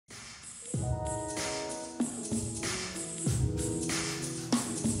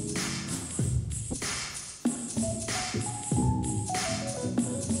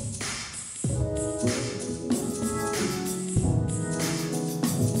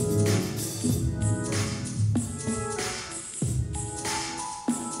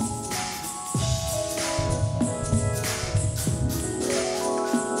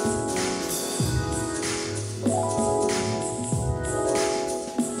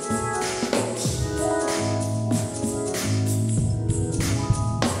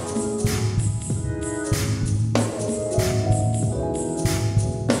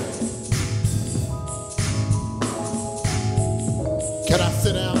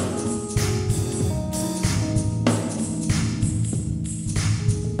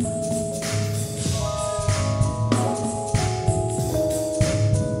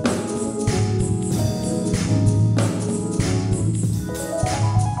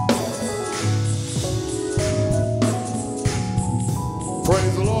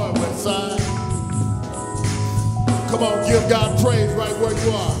God praise right where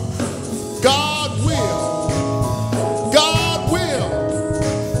you are. God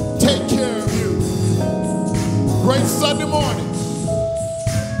will take care of you. Great Sunday morning.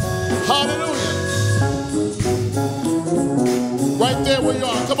 Hallelujah. Right there where you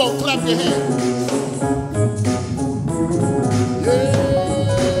are. Come on, clap your hands. Yeah.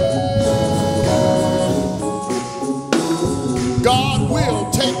 God will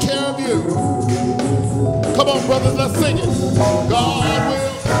take care of you. Come on, brothers, let's sing it. God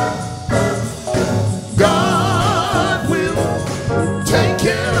will take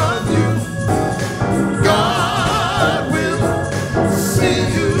care of you. God will see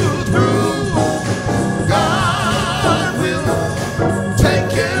you through. God will take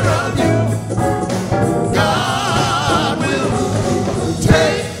care of you. God will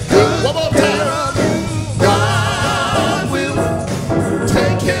take good care of you. God will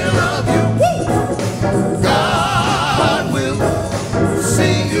take care of you. God will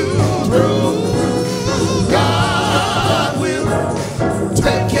see you through. God will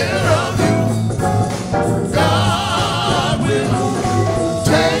take care of you. God will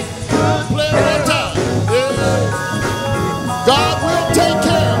take good care of you. God will take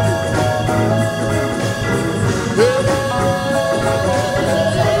care of you.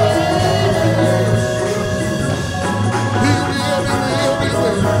 He will.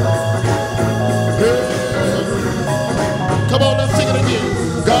 Come on, let's sing it again.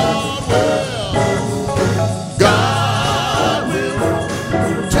 God will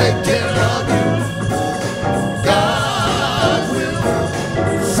take care of you. God will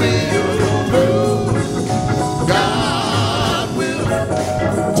see you through. God will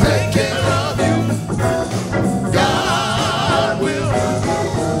take care of you. God will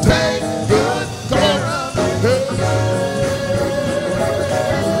take good care of you.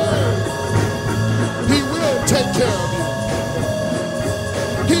 He will take care of you.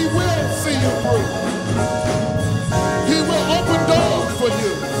 He will see you through. He will open doors for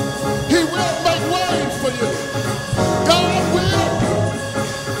you. He will make ways for you. God will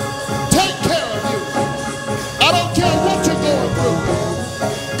take care of you. I don't care what you're going through.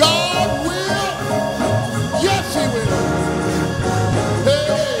 God will. Yes, he will.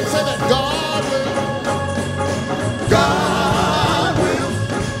 Hey, say that. God will. God will.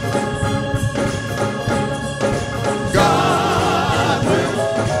 God will.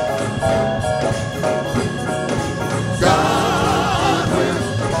 God will.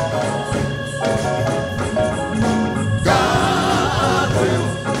 God will.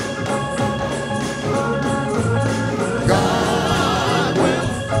 God will.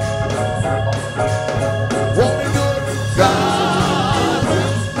 Won't he do it? God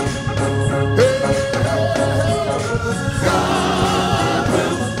will. Hey, God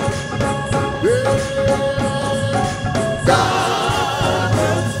will. Yeah. God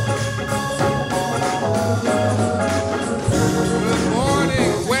will. Good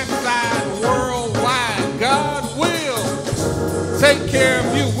morning, Westside worldwide. God will take care of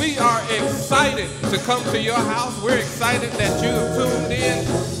you. We are excited to come to your house. We're excited that you have tuned in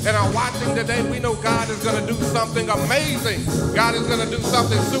and are watching today. We know God is going to do something amazing. God is going to do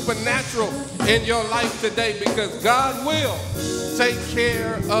something supernatural in your life today because God will take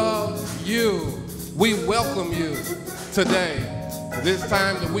care of you. We welcome you today. This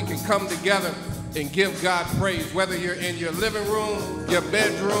time that we can come together and give God praise, whether you're in your living room, your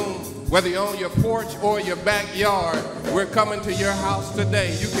bedroom, whether you're on your porch or your backyard. We're coming to your house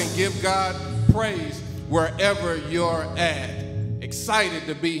today. You can give God praise wherever you're at. Excited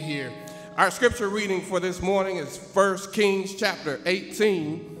to be here. Our scripture reading for this morning is 1 Kings chapter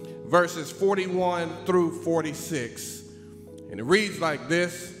 18, verses 41 through 46. And it reads like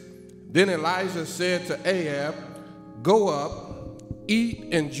this. Then Elijah said to Ahab, "Go up,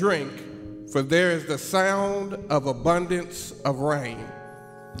 eat and drink, for there is the sound of abundance of rain."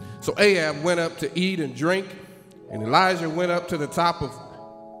 So Ahab went up to eat and drink, and Elijah went up to the top of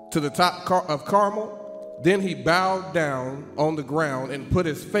Carmel. Then he bowed down on the ground and put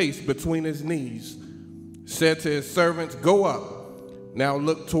his face between his knees, said to his servants, "Go up, now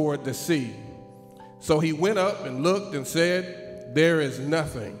look toward the sea." So he went up and looked and said, "There is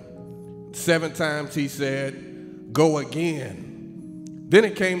nothing." 7 times he said, "Go again." Then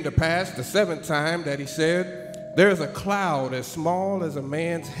it came to pass the 7th time that he said, "There is a cloud as small as a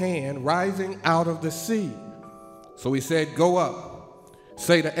man's hand rising out of the sea." So he said, "Go up,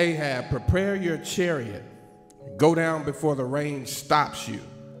 say to Ahab, prepare your chariot, go down before the rain stops you."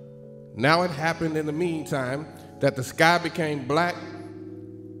 Now it happened in the meantime that the sky became black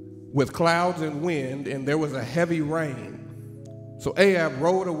with clouds and wind, and there was a heavy rain. So Ahab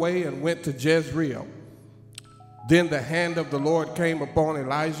rode away and went to Jezreel. Then the hand of the Lord came upon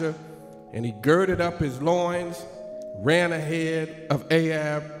Elijah, and he girded up his loins, ran ahead of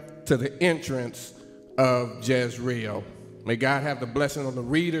Ahab to the entrance of Jezreel. May God have the blessing on the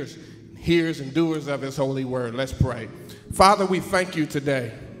readers, hearers, and doers of his holy word. Let's pray. Father, we thank you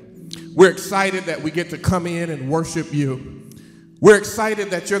today. We're excited that we get to come in and worship you. We're excited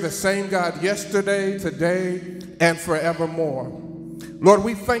that you're the same God yesterday, today, and forevermore. Lord,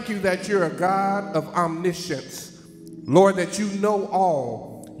 we thank you that you're a God of omniscience. Lord, that you know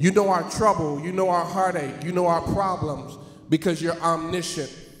all. You know our trouble. You know our heartache. You know our problems because you're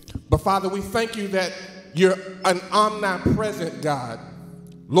omniscient. But Father, we thank you that you're an omnipresent God.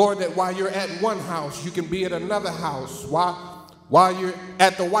 Lord, that while you're at one house, you can be at another house. While you're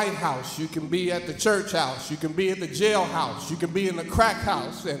at the White House, you can be at the church house. You can be at the jailhouse. You can be in the crack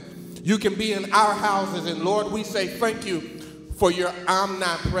house. And you can be in our houses. And Lord, we say thank you for your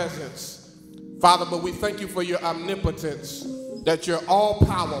omnipresence. Father, but we thank you for your omnipotence, that you're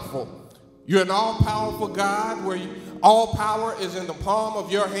all-powerful. You're an all-powerful God where all power is in the palm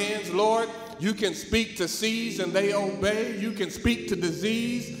of your hands, Lord. You can speak to seas and they obey. You can speak to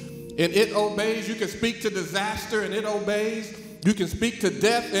disease and it obeys. You can speak to disaster and it obeys. You can speak to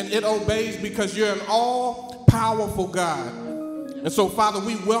death and it obeys because you're an all-powerful God. And so, Father,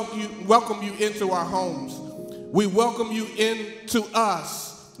 we welcome you into our homes. We welcome you into us.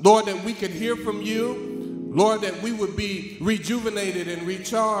 Lord, that we could hear from you. Lord, that we would be rejuvenated and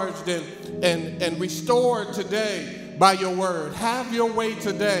recharged and restored today by your word. Have your way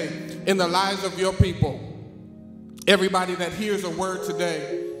today in the lives of your people. Everybody that hears a word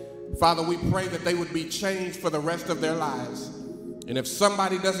today, Father, we pray that they would be changed for the rest of their lives. And if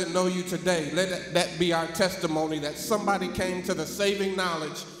somebody doesn't know you today, let that be our testimony that somebody came to the saving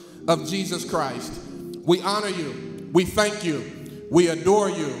knowledge of Jesus Christ. We honor you. We thank you. We adore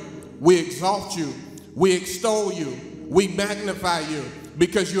you, we exalt you, we extol you, we magnify you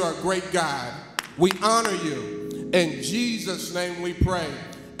because you're a great God. We honor you. In Jesus' name we pray.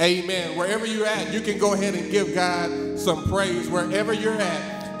 Amen. Wherever you're at, you can go ahead and give God some praise. Wherever you're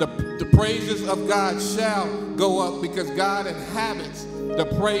at, the praises of God shall go up because God inhabits the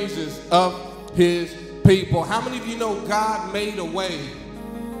praises of his people. How many of you know God made a way?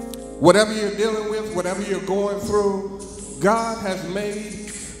 Whatever you're dealing with, whatever you're going through, God has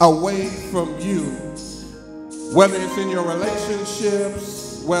made a way from you. Whether it's in your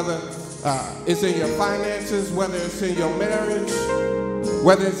relationships, whether it's in your finances, whether it's in your marriage,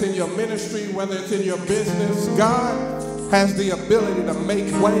 whether it's in your ministry, whether it's in your business, God has the ability to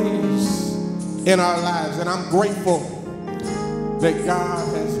make ways in our lives. And I'm grateful that God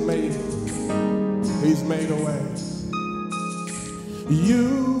has made it. He's made a way.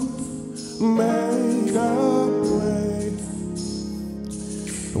 You made a way.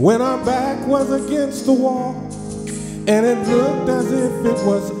 When our back was against the wall and it looked as if it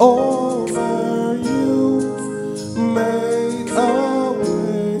was over, you made a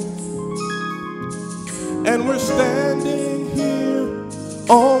way. And we're standing here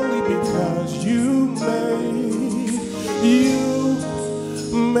only because you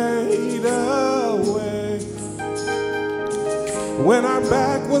made a way. When our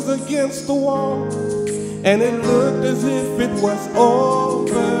back was against the wall and it looked as if it was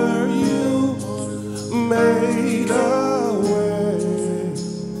over, you made a way.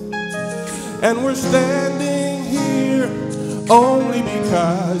 And we're standing here only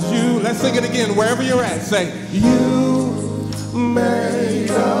because you, let's sing it again, wherever you're at, say, you made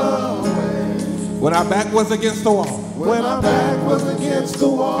a way. When our back was against the wall. When our back was against the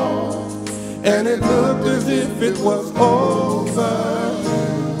wall and it looked as if it was over,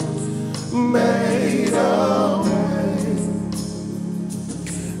 made a way.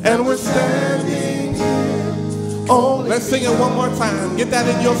 And we're standing here only. Let's sing it one more time. Get that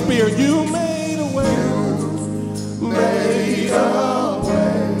in your spirit. You made a way. You made a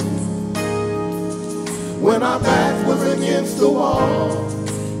way. When our back was against the wall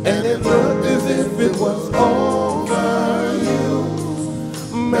and it looked as if it was over, you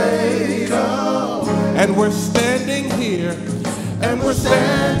made a way. And we're standing here. And we're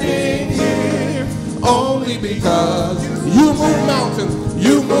standing here only because you move mountains.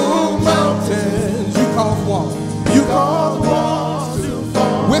 You move mountains. You cause walls. You cause walls to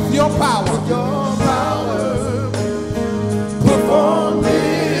fall. With your power. With your power. Perform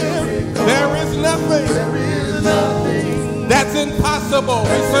miracles. There is nothing. There is nothing that's impossible.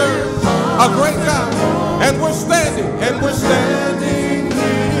 We serve a great God. And we're standing. And we're standing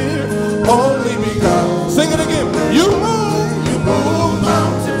here only because. Sing it again. You move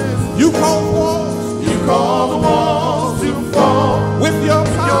mountains. You cause walls. You cause the walls to fall. With your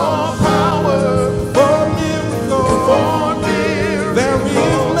power. For miracles.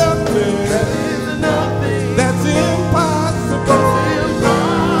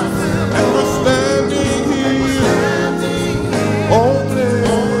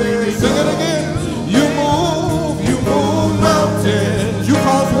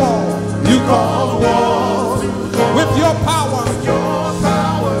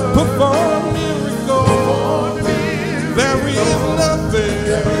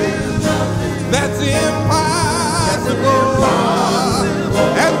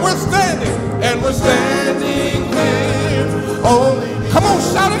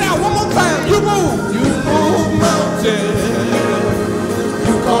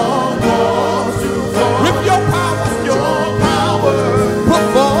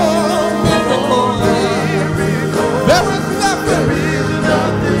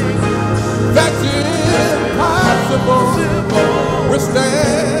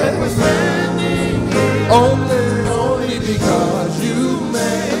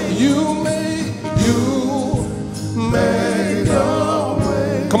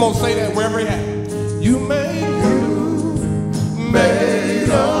 Come on, say that wherever you're at. You made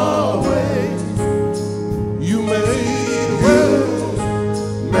a way. You made a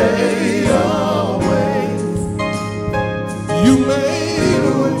way. Made a way. You made a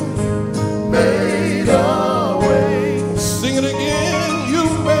way. Made a way. Sing it again. You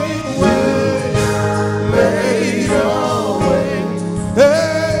made a way. Made a way.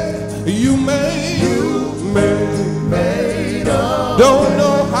 Hey, you made a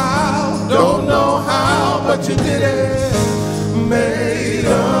don't know how, but you did it. Made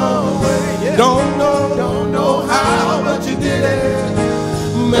a way. Yeah. Don't know how, but you did it.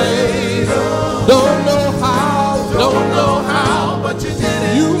 Made a don't know how, but you did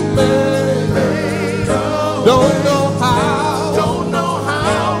it. You made a don't know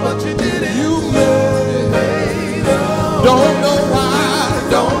how, but you did it. You made a don't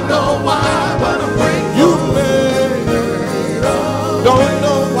know why, but I'm grateful. You made a don't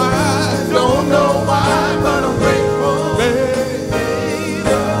know why, but I'm grateful. Made a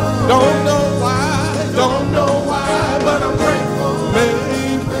don't know why, but I'm grateful.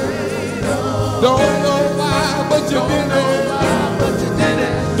 Made a don't know why, but you did it. Don't know how, but you did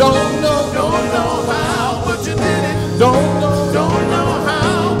it. Don't know how, but you did it. Don't know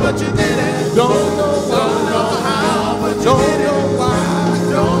how, but you did it. Don't know how, but you did it.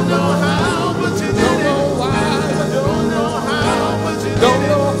 Don't know how, but you did it. Don't know how, but you did it. Don't know how,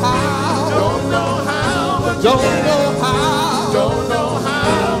 but you did it. Don't know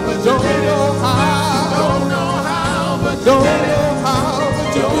how, but you did it. Don't know how, but you did it.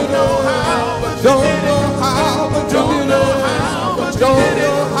 Don't know how, but you did it. Don't know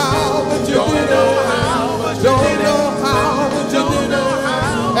how, but you did it. Don't know how, but you did it.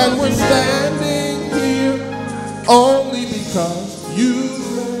 And we're standing here only because you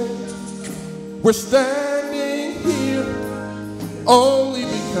made. We're standing here only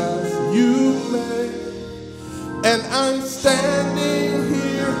because you made. And I'm standing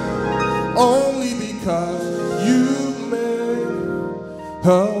here only because you made a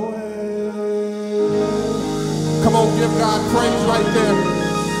way. Come on, give God praise right there.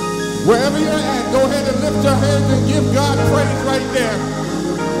 Wherever you're at, go ahead and lift your hands and give God praise right there.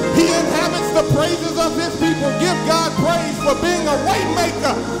 He inhabits the praises of his people. Give God praise for being a way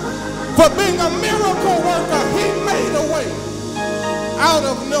maker, for being a miracle worker. He made a way out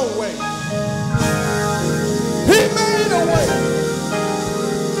of no way. He made a way.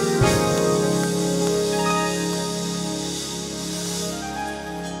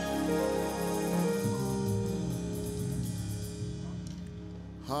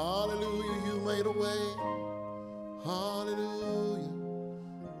 Hallelujah, you made a way. Hallelujah.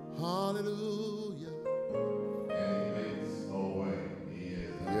 Hallelujah. And he makes a way. He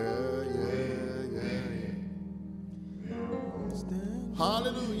is. Yeah.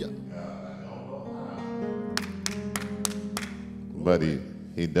 Hallelujah. But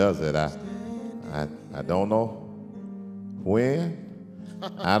he does it. I don't know when.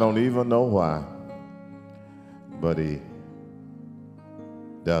 I don't even know why. But he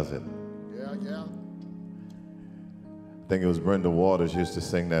does it. Yeah. I think it was Brenda Waters used to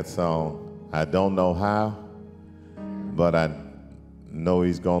sing that song. I don't know how, but I know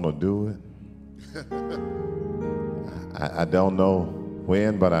he's gonna do it. I don't know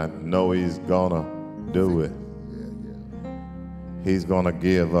when, but I know he's gonna do it. He's gonna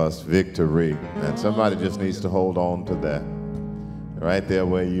give us victory. And somebody just needs to hold on to that. Right there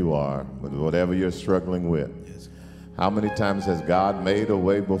where you are, with whatever you're struggling with. How many times has God made a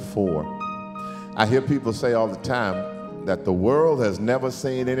way before? I hear people say all the time that the world has never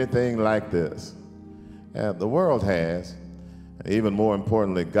seen anything like this. Yeah, the world has. Even more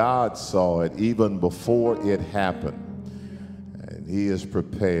importantly, God saw it even before it happened. And he is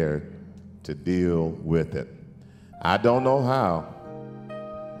prepared to deal with it. I don't know how,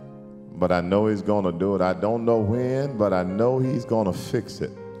 but I know he's going to do it. I don't know when, but I know he's going to fix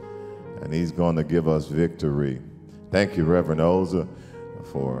it. And he's going to give us victory. Thank you, Reverend Oza,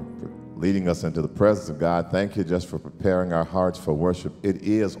 for leading us into the presence of God. Thank you just for preparing our hearts for worship. It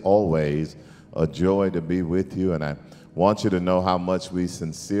is always a joy to be with you, and I want you to know how much we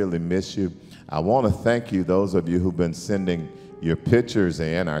sincerely miss you. I want to thank you, those of you who've been sending your pictures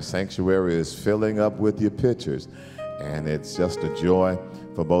in. Our sanctuary is filling up with your pictures, and it's just a joy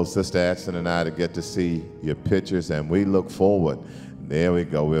for both Sister Atchison and I to get to see your pictures, and we look forward. There we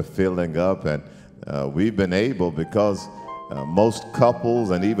go. We're filling up, and we've been able, because most couples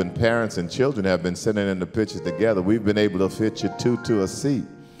and even parents and children have been sitting in the pictures together, we've been able to fit you two to a seat.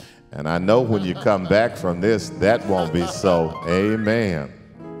 And I know when you come back from this, that won't be so. Amen.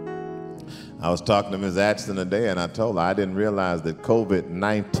 I was talking to Ms. Atchison today, and I told her I didn't realize that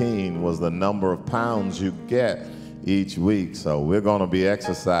COVID-19 was the number of pounds you get each week. So we're going to be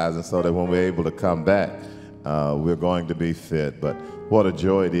exercising so that when we're able to come back, we're going to be fit. But what a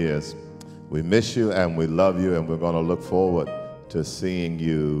joy it is. We miss you and we love you, and we're going to look forward to seeing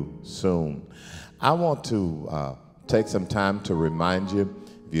you soon. I want to take some time to remind you,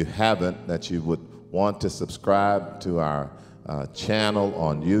 if you haven't, that you would want to subscribe to our channel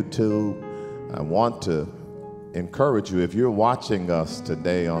on YouTube. I want to encourage you, if you're watching us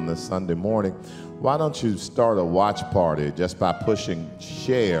today on this Sunday morning, why don't you start a watch party just by pushing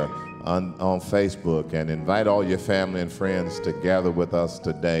share on Facebook and invite all your family and friends to gather with us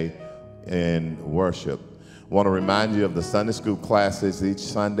today in worship. I want to remind you of the Sunday school classes each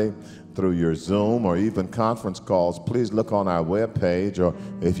Sunday through your Zoom or even conference calls. Please look on our webpage, or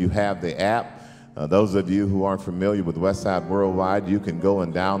if you have the app. Those of you who aren't familiar with Westside Worldwide, you can go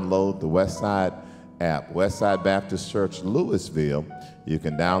and download the Westside app, Westside Baptist Church, Lewisville. You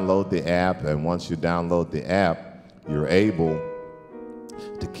can download the app, and once you download the app, you're able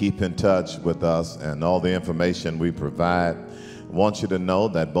to keep in touch with us and all the information we provide. I want you to know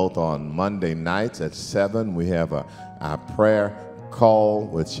that both on Monday nights at 7, we have our prayer call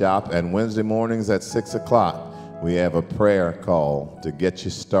with Shop, and Wednesday mornings at 6 o'clock. We have a prayer call to get you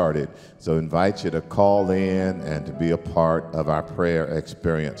started. So invite you to call in and to be a part of our prayer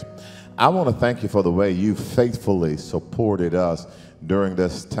experience. I want to thank you for the way you faithfully supported us during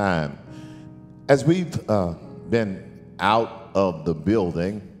this time. As we've been out of the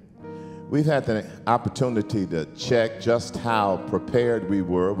building, we've had the opportunity to check just how prepared we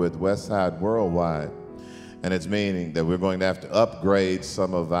were with Westside Worldwide. And it's meaning that we're going to have to upgrade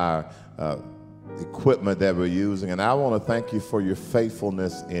some of our equipment that we're using. And I want to thank you for your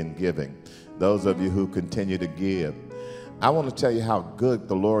faithfulness in giving, those of you who continue to give. I want to tell you how good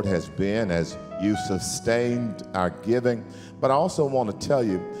the Lord has been as you sustained our giving, but I also want to tell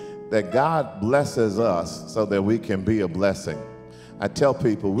you that God blesses us so that we can be a blessing. I tell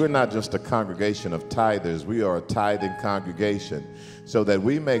people we're not just a congregation of tithers, we are a tithing congregation, so that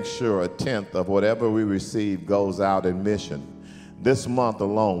we make sure 1/10 of whatever we receive goes out in mission. This month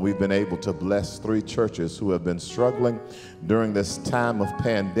alone, we've been able to bless 3 churches who have been struggling during this time of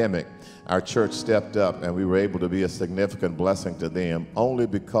pandemic. Our church stepped up and we were able to be a significant blessing to them only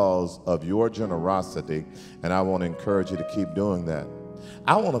because of your generosity, and I want to encourage you to keep doing that.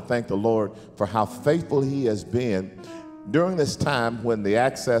 I want to thank the Lord for how faithful He has been during this time when the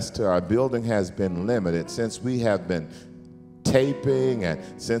access to our building has been limited. Since we have been taping and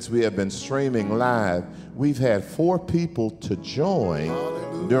since we have been streaming live, we've had 4 people to join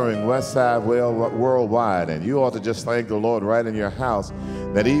during Westside Worldwide, and you ought to just thank the Lord right in your house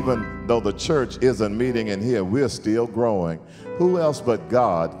that even though the church isn't meeting in here, we're still growing. Who else but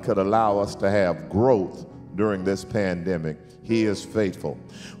God could allow us to have growth during this pandemic? He is faithful.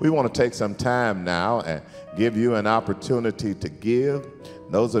 We want to take some time now and give you an opportunity to give.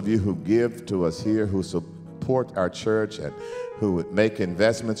 Those of you who give to us here, who support our church and who would make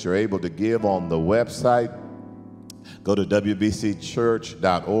investments, you're able to give on the website. Go to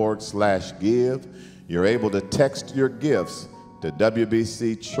wbcchurch.org/give. You're able to text your gifts to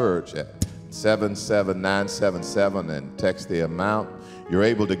WBC Church at 77977 and text the amount. You're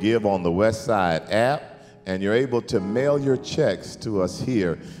able to give on the Westside app, and you're able to mail your checks to us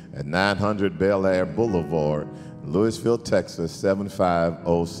here at 900 Bel Air Boulevard, Lewisville, Texas,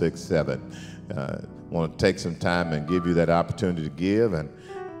 75067. Want to take some time and give you that opportunity to give, and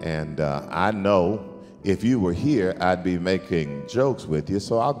I know if you were here, I'd be making jokes with you,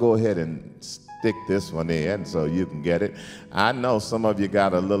 so I'll go ahead and stick this one in so you can get it. I know some of you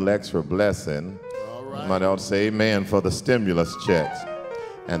got a little extra blessing. All right. Somebody ought to say amen for the stimulus checks.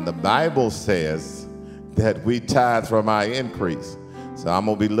 And the Bible says that we tithe from our increase. So I'm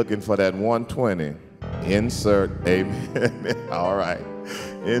going to be looking for that 120. Insert amen. All right.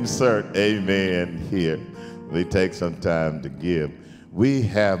 Insert amen here. We take some time to give. We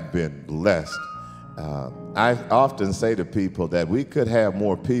have been blessed. I often say to people that we could have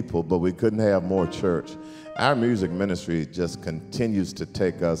more people, but we couldn't have more church. Our music ministry just continues to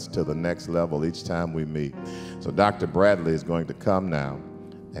take us to the next level each time we meet. So Dr. Bradley is going to come now,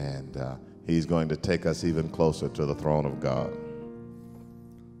 and he's going to take us even closer to the throne of God.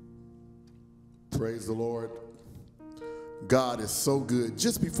 Praise the Lord. God is so good.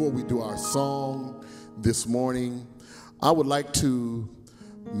 Just before we do our song this morning, I would like to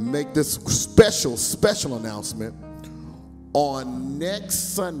make this special announcement. On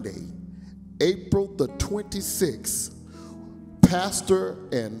next Sunday, April the 26th, Pastor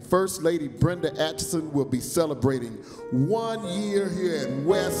and First Lady Brenda Atchison will be celebrating 1 year here at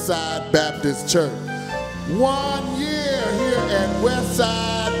Westside Baptist Church. 1 year here at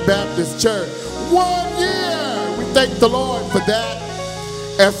Westside Baptist Church. 1 year! We thank the Lord for that.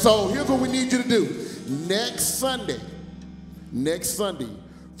 And so here's what we need you to do. Next Sunday,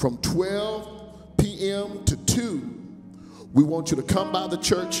 from 12 p.m. to 2, we want you to come by the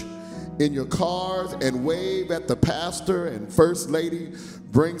church in your cars and wave at the pastor and first lady.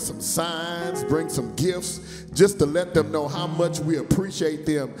 Bring some signs, bring some gifts, just to let them know how much we appreciate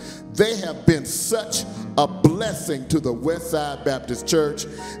them. They have been such a blessing to the Westside Baptist Church,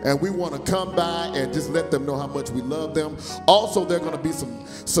 and we want to come by and just let them know how much we love them. Also, there are going to be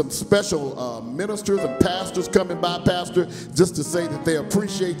some special ministers and pastors coming by, Pastor, just to say that they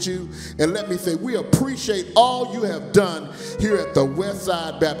appreciate you. And let me say, we appreciate all you have done here at the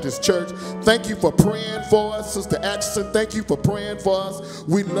Westside Baptist Church. Thank you for praying for us, Sister Atchison. Thank you for praying for us.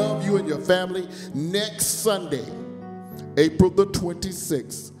 We love you and your family. Next Sunday, April the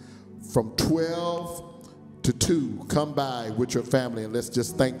 26th, from 12 to 2, come by with your family and let's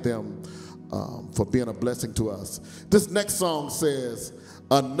just thank them for being a blessing to us. This next song says,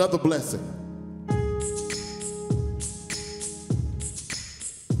 Another Blessing.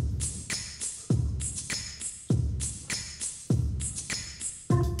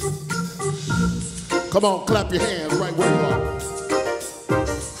 Come on, clap your hands right where you are.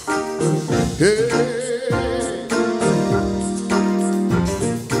 Hey.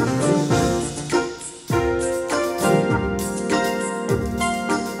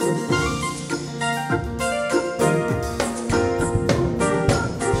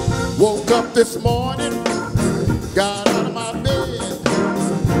 Woke up this morning, got out of my bed,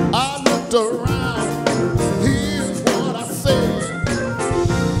 I looked around, here's what I said.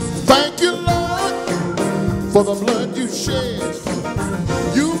 Thank you, Lord, for the blood you shed.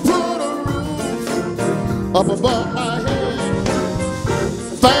 You put a roof up above my head.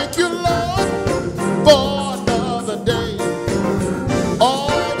 Thank you, Lord, for another day.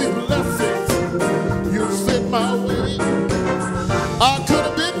 All the blessings you sent my way. I could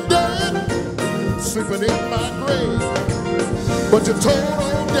have been dead, sleeping in my grave, but you told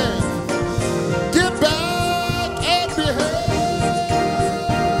old Dad, get back and behave.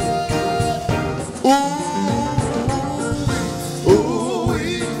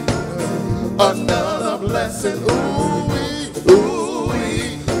 Ooh-wee, another blessing. Ooh-wee,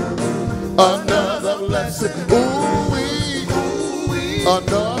 ooh-wee, another blessing. Ooh-wee,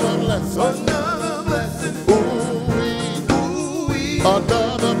 another blessing. Another blessing. Ooh-wee,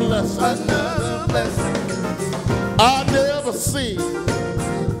 another blessing. Another blessing. I never seen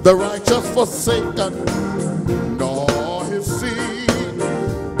the righteous forsaken, nor his seed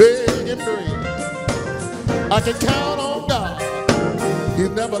begging bread. I can count on God. He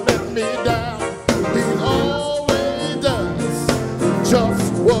never let me down. He always does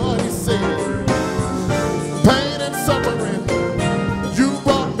just what he said. Pain and suffering, you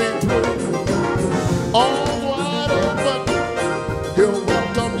brought me through. Arms wide open, he'll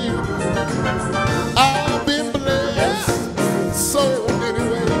welcome you. I've been blessed so many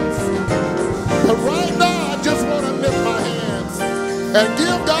ways, but right now I just want to lift my hands and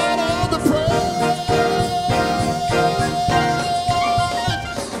give God all the praise.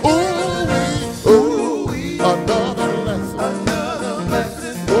 Ooh-wee, another blessing. Another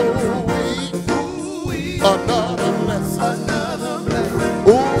blessing. Ooh-wee, another blessing. Another blessing.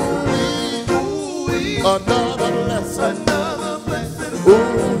 Ooh-wee, another blessing. Another blessing.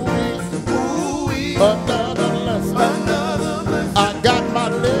 Ooh-wee, another blessing. Another blessing. I got my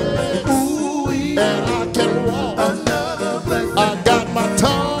legs and I can walk. Another blessing. I got my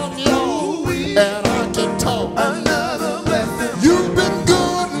tongue, y'all, and I can talk. Another blessing. You've been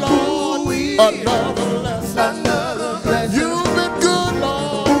good, Lord. Another blessing. Another blessing. You've been good,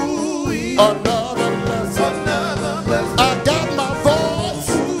 Lord. Another blessing. Another blessing. I got my voice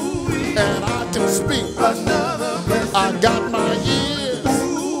and I can speak. Another blessing. I got my ears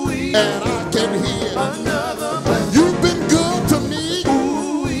and I can hear. Another blessing. You've been good to me.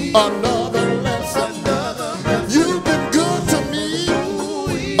 Another blessing. Another blessing. You've been good to me.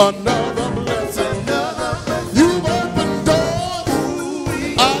 Another blessing. Another blessing. You've opened doors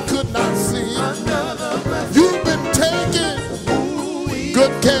I could not see. Another blessing. You've been taking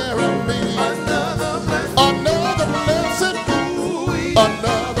good care of me. Another blessing. Another blessing.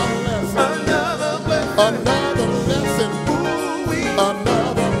 Another blessing. Another blessing. Another blessing.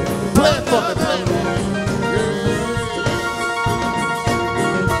 Another. Play it for me, play it for me. Yeah.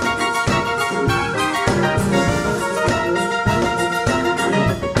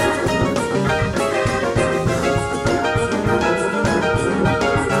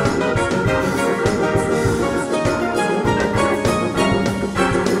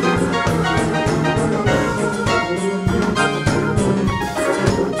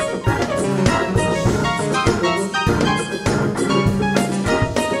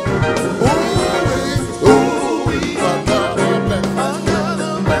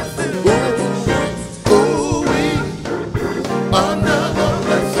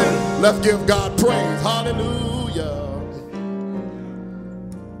 Let's give God praise. Hallelujah.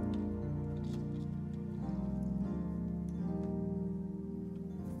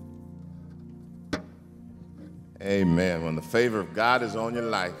 Amen. When the favor of God is on your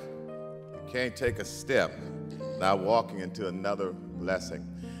life, you can't take a step without walking into another blessing.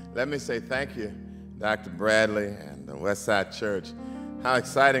 Let me say thank you, Dr. Bradley and the Westside Church. How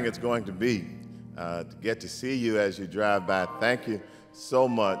exciting it's going to be to get to see you as you drive by. Thank you so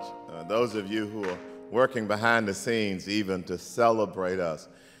much, those of you who are working behind the scenes even to celebrate us.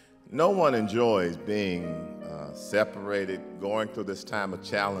 No one enjoys being separated, going through this time of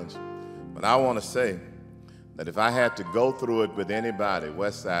challenge, but I want to say that if I had to go through it with anybody,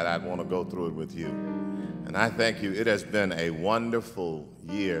 Westside, I'd want to go through it with you. And I thank you. It has been a wonderful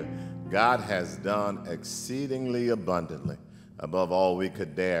year. God has done exceedingly abundantly above all we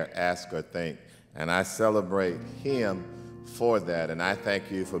could dare ask or think. And I celebrate him for that. And I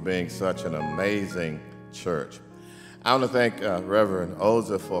thank you for being such an amazing church. I want to thank Reverend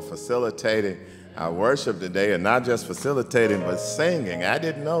Oza for facilitating our worship today, and not just facilitating, but singing. I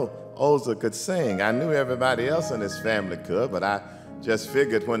didn't know Oza could sing. I knew everybody else in his family could, but I just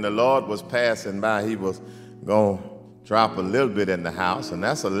figured when the Lord was passing by, he was going to drop a little bit in the house, and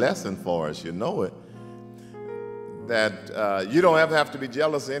that's a lesson for us, you know it, that you don't ever have to be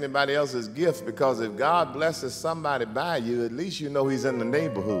jealous of anybody else's gift, because if God blesses somebody by you, at least you know he's in the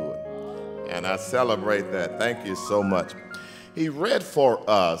neighborhood, and I celebrate that. Thank you so much. He read for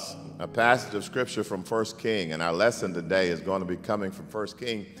us a passage of scripture from 1 King, and our lesson today is going to be coming from 1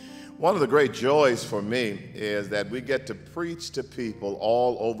 King. One of the great joys for me is that we get to preach to people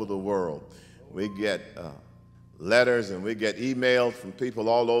all over the world. We get letters and we get emails from people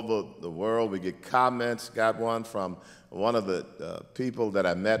all over the world. We get comments. Got one from one of the people that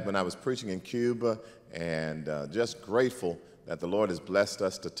I met when I was preaching in Cuba, and just grateful that the Lord has blessed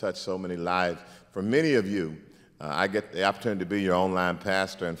us to touch so many lives. For many of you, I get the opportunity to be your online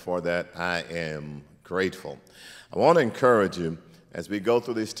pastor, and for that I am grateful. I want to encourage you as we go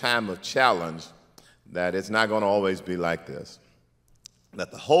through this time of challenge that it's not going to always be like this.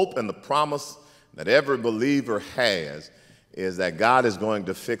 That the hope and the promise that every believer has is that God is going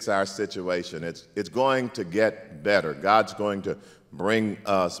to fix our situation. It's going to get better. God's going to bring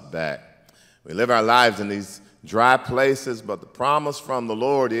us back. We live our lives in these dry places, but the promise from the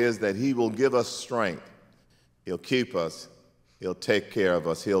Lord is that he will give us strength. He'll keep us. He'll take care of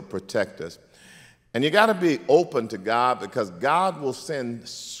us. He'll protect us. And you got to be open to God, because God will send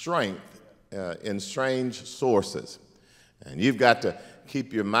strength in strange sources. And you've got to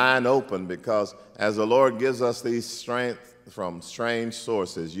keep your mind open, because as the Lord gives us these strength from strange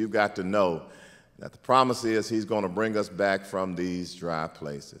sources, you've got to know that the promise is he's going to bring us back from these dry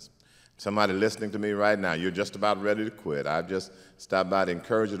places. Somebody listening to me right now, you're just about ready to quit. I've just stopped by to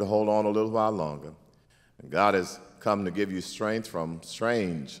encourage you to hold on a little while longer. And God has come to give you strength from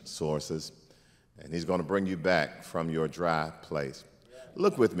strange sources, and he's going to bring you back from your dry place.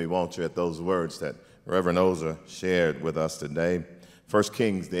 Look with me, won't you, at those words that Reverend Oza shared with us today. 1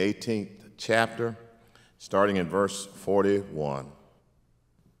 Kings, the 18th chapter, starting in verse 41.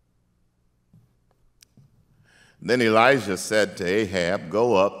 Then Elijah said to Ahab,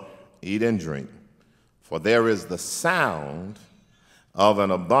 "Go up, eat and drink, for there is the sound of an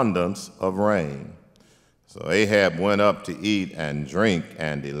abundance of rain." So Ahab went up to eat and drink,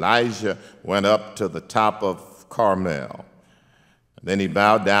 and Elijah went up to the top of Carmel. Then he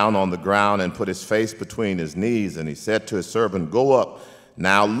bowed down on the ground and put his face between his knees, and he said to his servant, "Go up,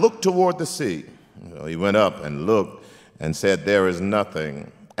 now look toward the sea." So he went up and looked and said, "There is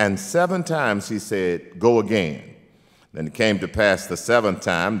nothing." And 7 times he said, "Go again." Then it came to pass the 7th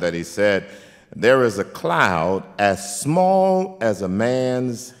time that he said, "There is a cloud as small as a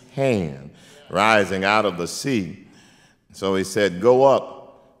man's hand rising out of the sea." So he said, "Go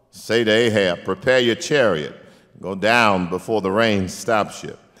up, say to Ahab, prepare your chariot, go down before the rain stops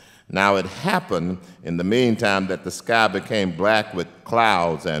you." Now it happened in the meantime that the sky became black with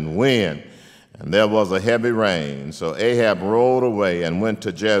clouds and wind, and there was a heavy rain. So Ahab rode away and went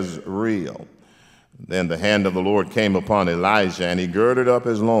to Jezreel. Then the hand of the Lord came upon Elijah, and he girded up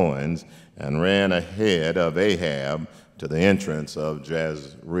his loins and ran ahead of Ahab to the entrance of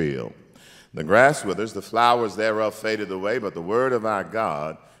Jezreel. The grass withers, the flowers thereof faded away, but the word of our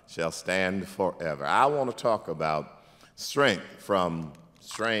God shall stand forever. I want to talk about strength from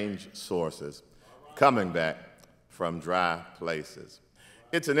strange sources, coming back from dry places.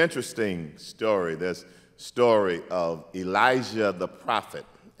 It's an interesting story, this story of Elijah the prophet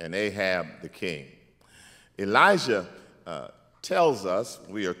and Ahab the king. Elijah tells us,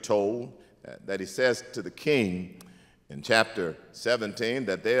 we are told, that he says to the king in chapter 17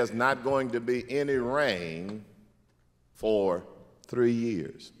 that there's not going to be any rain for 3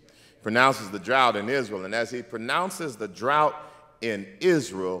 years. He pronounces the drought in Israel, and as he pronounces the drought in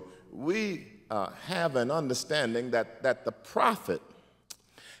Israel, we have an understanding that the prophet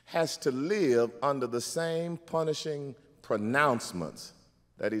has to live under the same punishing pronouncements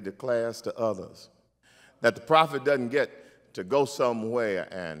that he declares to others. That the prophet doesn't get to go somewhere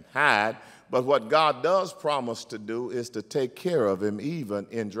and hide, but what God does promise to do is to take care of him even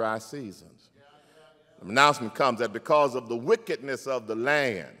in dry seasons. The announcement comes that because of the wickedness of the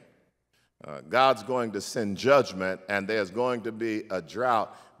land, God's going to send judgment, and there's going to be a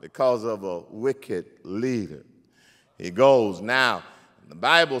drought because of a wicked leader. He goes now. The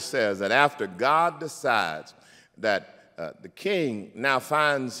Bible says that after God decides that the king now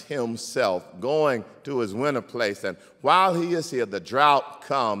finds himself going to his winter place, and while he is here, the drought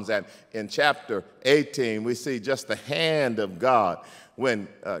comes, and in chapter 18, we see just the hand of God when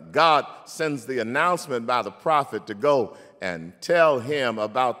God sends the announcement by the prophet to go and tell him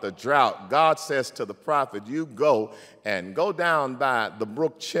about the drought. God says to the prophet, you go and go down by the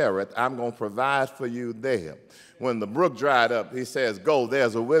brook Cherith. I'm going to provide for you there. When the brook dried up, he says, go,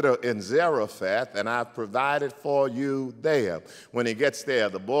 there's a widow in Zarephath, and I've provided for you there. When he gets there,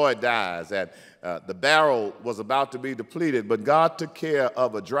 the boy dies, and the barrel was about to be depleted, but God took care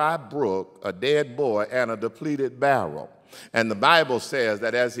of a dry brook, a dead boy, and a depleted barrel. And the Bible says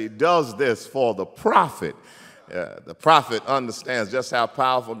that as he does this for the prophet understands just how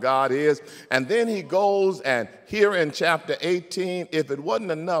powerful God is. And then he goes, and here in chapter 18, if it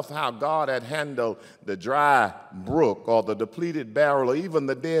wasn't enough how God had handled the dry brook or the depleted barrel or even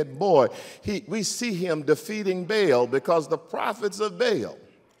the dead boy, we see him defeating Baal, because the prophets of Baal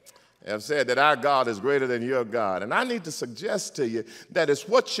have said that our God is greater than your God. And I need to suggest to you that it's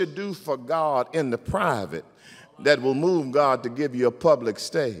what you do for God in the private that will move God to give you a public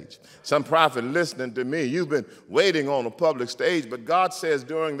stage. Some prophet listening to me, you've been waiting on a public stage, but God says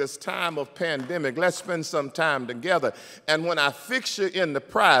during this time of pandemic, let's spend some time together. And when I fix you in the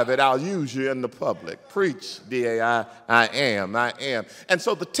private, I'll use you in the public. Preach, D-A-I, I am. And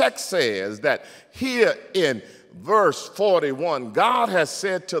so the text says that here in verse 41, God has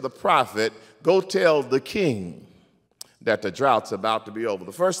said to the prophet, go tell the king that the drought's about to be over.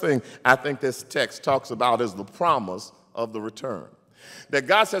 The first thing I think this text talks about is the promise of the return. That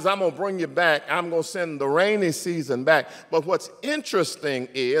God says, I'm going to bring you back. I'm going to send the rainy season back. But what's interesting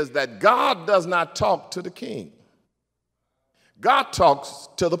is that God does not talk to the king. God talks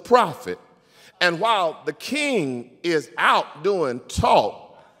to the prophet. And while the king is out doing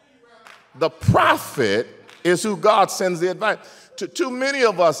talk, the prophet is who God sends the advice. To too many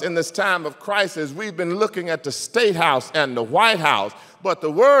of us in this time of crisis, we've been looking at the State House and the White House, but the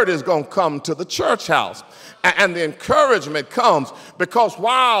word is going to come to the church house. And the encouragement comes because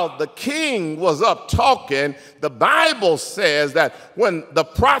while the king was up talking, the Bible says that when the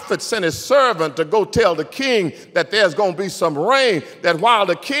prophet sent his servant to go tell the king that there's going to be some rain, that while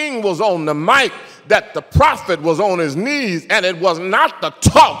the king was on the mic, that the prophet was on his knees, and it was not the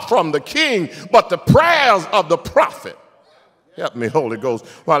talk from the king, but the prayers of the prophet. Help me, Holy Ghost,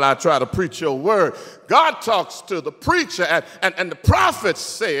 while I try to preach your word. God talks to the preacher, and the prophet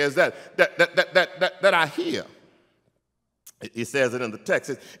says that I hear. He says it in the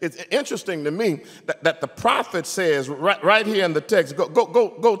text. It's interesting to me that the prophet says right here in the text,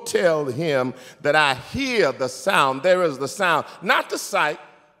 go tell him that I hear the sound. There is the sound, not the sight,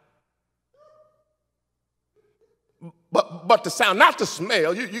 but the sound, not the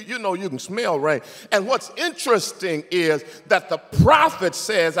smell. You know you can smell rain. And what's interesting is that the prophet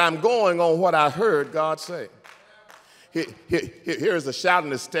says, I'm going on what I heard God say. Here's a shout in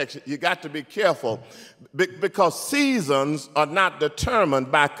this text. You got to be careful because seasons are not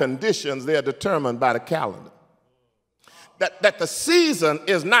determined by conditions. They're determined by the calendar. That the season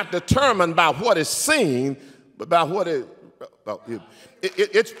is not determined by what is seen, but by what is...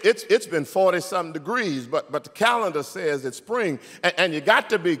 It's been 40-something degrees, but the calendar says it's spring, and you got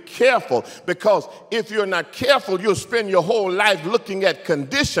to be careful, because if you're not careful, you'll spend your whole life looking at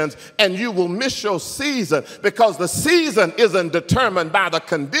conditions, and you will miss your season, because the season isn't determined by the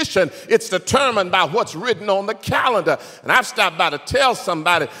condition, it's determined by what's written on the calendar. And I've stopped by to tell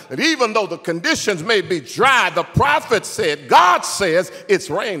somebody that even though the conditions may be dry, the prophet said, God says it's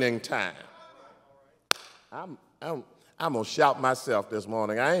raining time. I'm going to shout myself this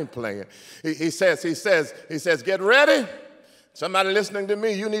morning. I ain't playing. He says, get ready, Somebody listening to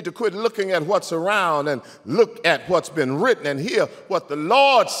me, you need to quit looking at what's around and look at what's been written and hear what the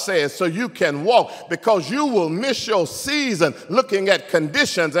Lord says so you can walk, because you will miss your season looking at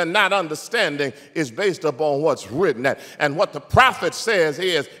conditions and not understanding is based upon what's written. And what the prophet says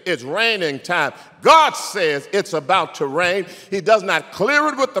is it's raining time. God says it's about to rain. He does not clear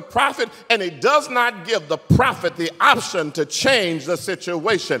it with the prophet, and he does not give the prophet the option to change the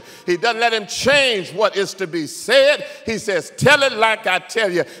situation. He doesn't let him change what is to be said. He says, tell it like I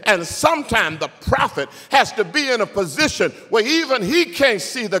tell you. And sometimes the prophet has to be in a position where even he can't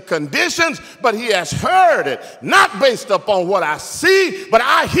see the conditions, but he has heard it, not based upon what I see, but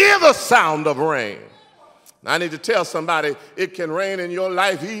I hear the sound of rain. I need to tell somebody it can rain in your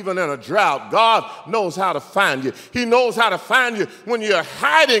life even in a drought. God knows how to find you. He knows how to find you when you're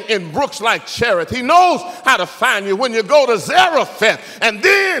hiding in brooks like Cherith. He knows how to find you when you go to Zarephath, and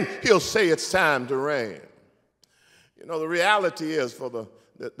then he'll say it's time to rain. You know, the reality is for the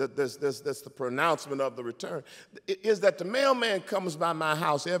pronouncement of the return is that the mailman comes by my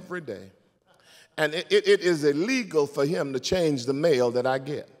house every day, and it is illegal for him to change the mail that I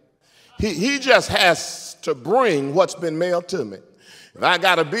get. He just has to bring what's been mailed to me. If I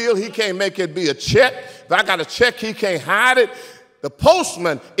got a bill, he can't make it be a check. If I got a check, he can't hide it. The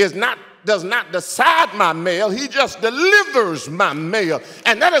postman does not decide my mail. He just delivers my mail.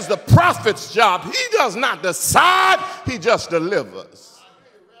 And that is the prophet's job. He does not decide. He just delivers.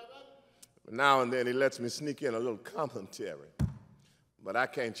 Now and then he lets me sneak in a little commentary. But I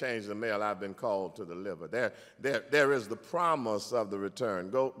can't change the mail I've been called to deliver. There is the promise of the return.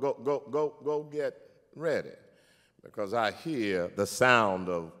 Go get ready, because I hear the sound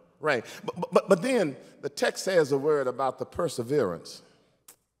of rain. But then the text says a word about the perseverance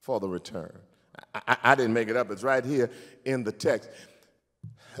for the return. I didn't make it up. It's right here in the text.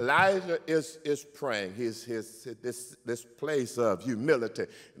 Elijah is praying. This place of humility.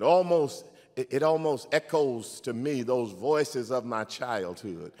 It almost echoes to me those voices of my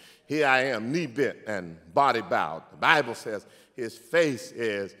childhood. Here I am, knee bent and body bowed. The Bible says his face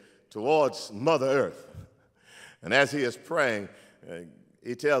is towards Mother Earth. And as he is praying,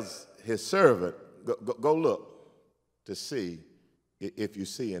 he tells his servant, go look to see if you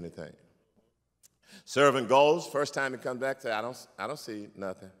see anything. Servant goes. First time he comes back, says, I don't see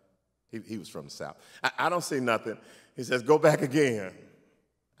nothing. He was from the South. I don't see nothing. He says, go back again.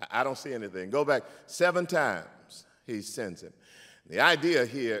 I don't see anything. Go back 7 times. He sends him. The idea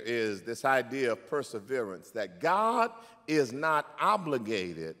here is this idea of perseverance, that God is not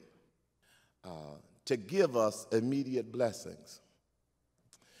obligated to give us immediate blessings.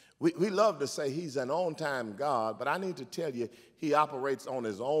 We love to say he's an on-time God, but I need to tell you, he operates on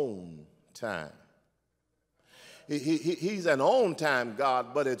his own time. He's an on-time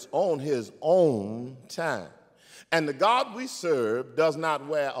God, but it's on his own time. And the God we serve does not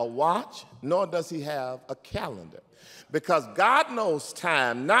wear a watch, nor does he have a calendar. Because God knows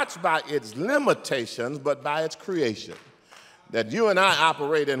time not by its limitations, but by its creation. That you and I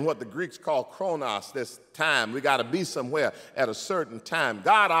operate in what the Greeks call chronos, this time. We got to be somewhere at a certain time.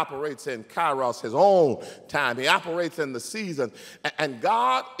 God operates in kairos, his own time. He operates in the season. And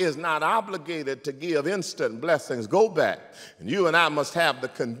God is not obligated to give instant blessings. Go back. And you and I must have the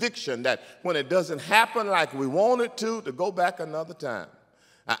conviction that when it doesn't happen like we want it to go back another time.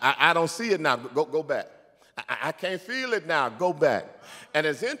 I don't see it now. Go back. I can't feel it now. Go back. And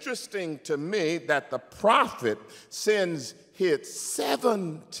it's interesting to me that the prophet sends hit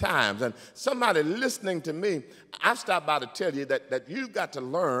 7 times. And somebody listening to me, I've stopped by to tell you that you've got to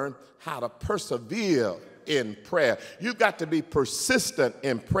learn how to persevere in prayer. You've got to be persistent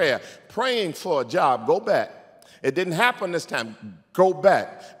in prayer. Praying for a job, go back. It didn't happen this time. Go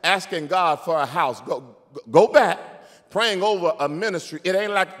back. Asking God for a house, go back. Praying over a ministry, it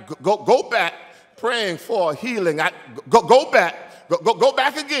ain't like go back. Praying for healing, go back. Go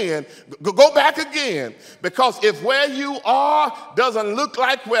back again. Go back again. Because if where you are doesn't look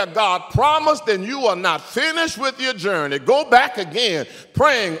like where God promised, then you are not finished with your journey. Go back again.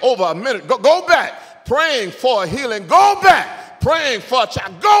 Praying over a minute. Go back. Praying for a healing. Go back. Praying for a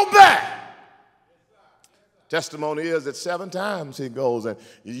child. Go back. Testimony is that 7 times he goes. And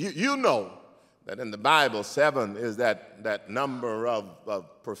you know that in the Bible, 7 is that number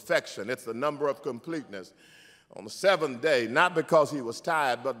of perfection. It's the number of completeness. On the 7th day, not because he was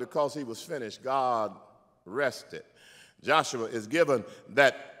tired, but because he was finished, God rested. Joshua is given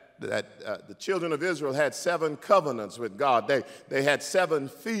that the children of Israel had 7 covenants with God. They had 7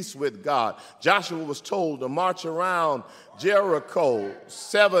 feasts with God. Joshua was told to march around Jericho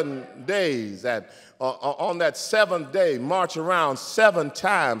 7 days, and on that seventh day, march around 7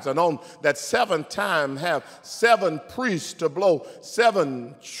 times, and on that 7th time have 7 priests to blow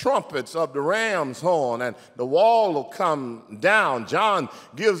 7 trumpets of the ram's horn, and the wall will come down. John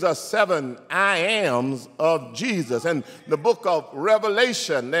gives us 7 I ams of Jesus. In the book of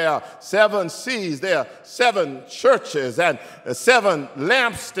Revelation, there are 7 seas, there are 7 churches, and 7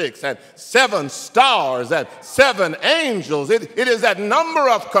 lampsticks, and 7 stars, and 7 angels. It is that number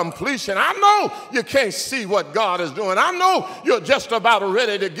of completion. I know you can't see what God is doing. I know you're just about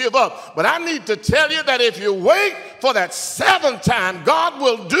ready to give up. But I need to tell you that if you wait for that 7th time, God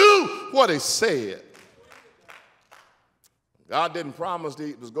will do what he said. God didn't promise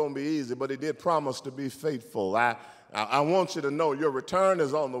it was going to be easy, but he did promise to be faithful. I want you to know your return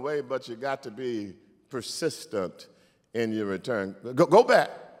is on the way, but you got to be persistent in your return. Go back.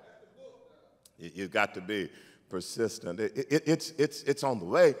 You've got to be persistent. It's on the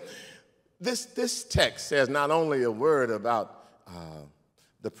way. This text says not only a word about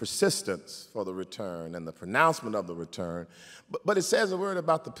the persistence for the return and the pronouncement of the return, but it says a word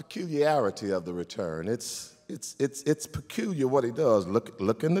about the peculiarity of the return. It's peculiar what he does.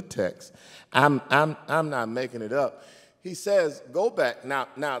 Look in the text. I'm not making it up. He says, go back.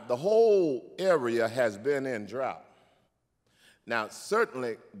 Now the whole area has been in drought. Now,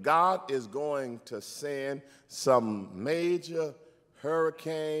 certainly, God is going to send some major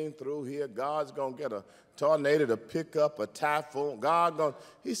hurricane through here. God's going to get a tornado to pick up a typhoon.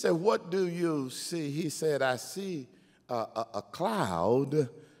 He said, what do you see? He said, I see a cloud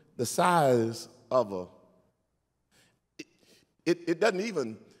the size of a... It doesn't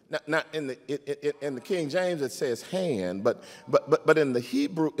even... Now in the King James, it says hand, but in the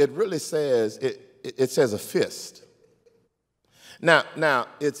Hebrew, it really says, it says a fist. Now,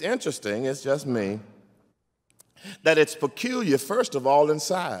 it's interesting, it's just me, that it's peculiar, first of all, in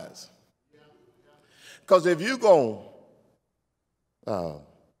size. Because if you're going to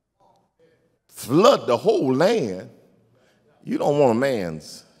flood the whole land, you don't want a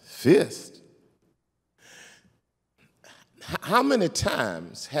man's fist. How many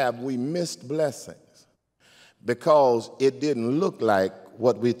times have we missed blessings because it didn't look like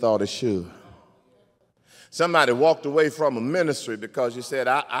what we thought it should? Somebody walked away from a ministry because you said,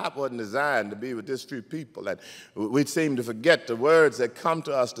 I wasn't designed to be with this few people. And we seem to forget the words that come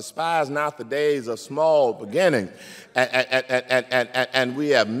to us, despise not the days of small beginnings. And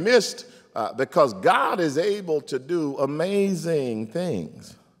we have missed because God is able to do amazing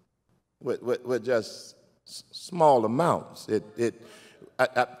things with just small amounts. When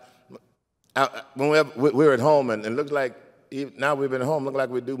we're at home, and it looks like, now we've been home, look like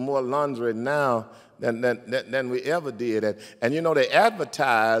we do more laundry now than we ever did. And you know, they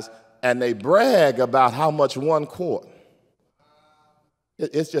advertise and they brag about how much 1 quart.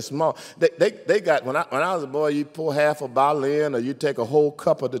 It's just small. They got, when I was a boy, you pour half a bottle in or you take a whole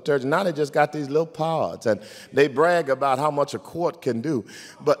cup of detergent. Now they just got these little pods and they brag about how much a quart can do.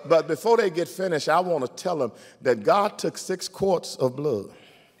 But before they get finished, I want to tell them that God took 6 quarts of blood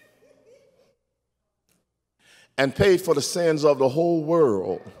and paid for the sins of the whole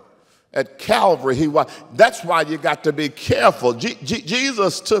world. At Calvary, that's why you got to be careful.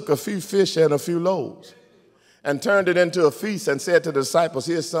 Jesus took a few fish and a few loaves and turned it into a feast and said to the disciples,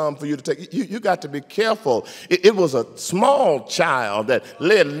 here's some for you to take. You got to be careful. It was a small child that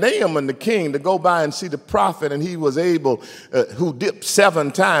led Naaman the king to go by and see the prophet, and he was able, who dipped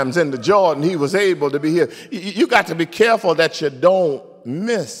 7 times in the Jordan, he was able to be here. You got to be careful that you don't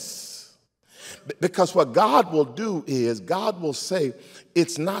miss. Because what God will do is God will say,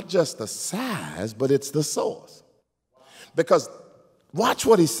 it's not just the size, but it's the source. Because watch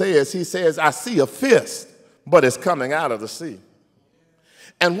what he says. He says, I see a fist, but it's coming out of the sea.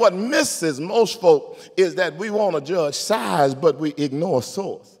 And what misses most folk is that we want to judge size, but we ignore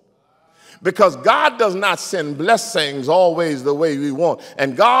source. Because God does not send blessings always the way we want.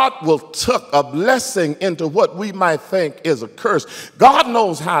 And God will tuck a blessing into what we might think is a curse. God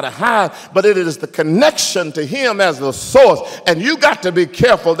knows how to hide, but it is the connection to him as the source. And you got to be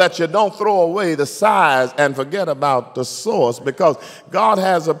careful that you don't throw away the size and forget about the source, because God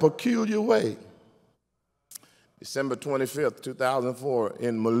has a peculiar way. December 25th, 2004,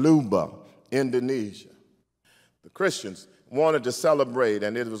 in Maluba, Indonesia, the Christians wanted to celebrate,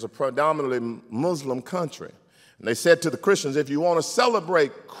 and it was a predominantly Muslim country. And they said to the Christians, if you want to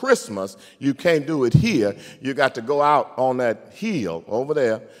celebrate Christmas, you can't do it here. You got to go out on that hill over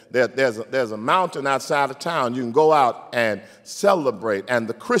there. There's a mountain outside of town. You can go out and celebrate. And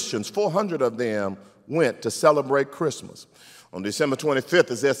the Christians, 400 of them, went to celebrate Christmas. On December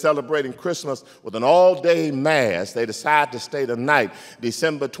 25th, as they're celebrating Christmas with an all-day mass, they decide to stay the night.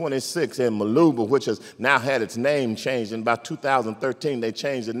 December 26th in Maluba, which has now had its name changed. In about 2013, they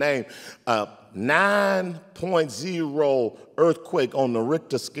changed the name. 9.0 earthquake on the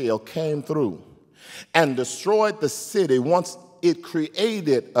Richter scale came through and destroyed the city. Once it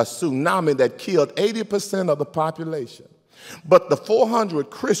created a tsunami that killed 80% of the population. But the 400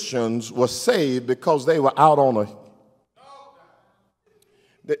 Christians were saved because they were out on a...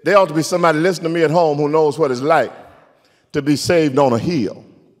 There ought to be somebody listening to me at home who knows what it's like to be saved on a hill.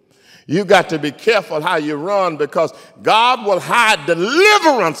 You got to be careful how you run, because God will hide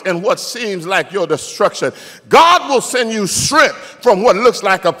deliverance in what seems like your destruction. God will send you strength from what looks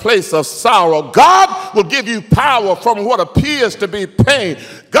like a place of sorrow. God will give you power from what appears to be pain.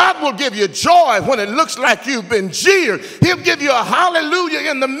 God will give you joy when it looks like you've been jeered. He'll give you a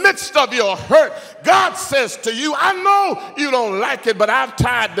hallelujah in the midst of your hurt. God says to you, I know you don't like it, but I've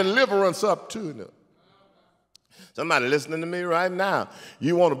tied deliverance up to you. Somebody listening to me right now,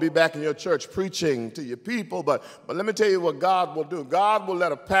 you want to be back in your church preaching to your people, but let me tell you what God will do. God will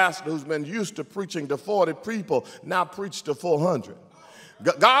let a pastor who's been used to preaching to 40 people now preach to 400.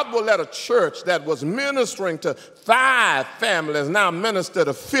 God will let a church that was ministering to 5 families now minister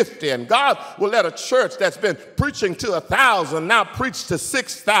to 50. And God will let a church that's been preaching to 1,000 now preach to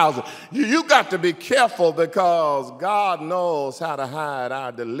 6,000. You got to be careful, because God knows how to hide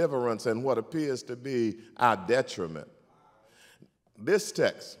our deliverance and what appears to be our detriment. This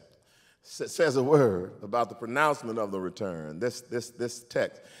text says a word about the pronouncement of the return. This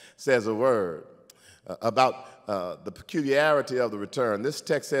text says a word about the peculiarity of the return. This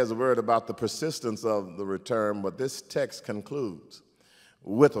text says a word about the persistence of the return, but this text concludes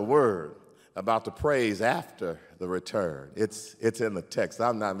with a word about the praise after the return. It's in the text.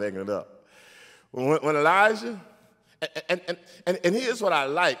 I'm not making it up. When Elijah, and here's what I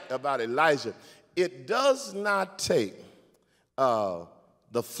like about Elijah. It does not take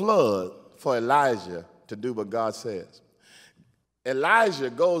the flood for Elijah to do what God says.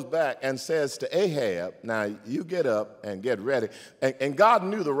 Elijah goes back and says to Ahab, now you get up and get ready. And God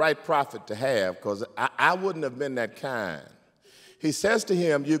knew the right prophet to have, because I wouldn't have been that kind. He says to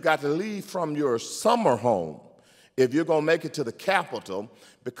him, you got to leave from your summer home if you're going to make it to the capital,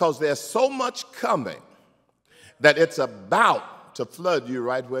 because there's so much coming that it's about to flood you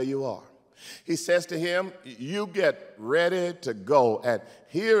right where you are. He says to him, you get ready to go. And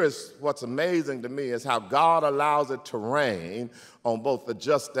here is what's amazing to me, is how God allows it to rain on both the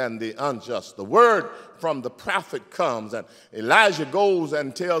just and the unjust. The word from the prophet comes, and Elijah goes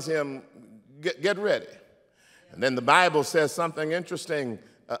and tells him, get ready. And then the Bible says something interesting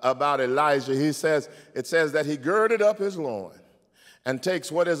about Elijah. It says that he girded up his loins and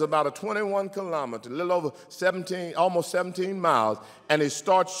takes what is about a 21 kilometer, a little over 17, almost 17 miles, and he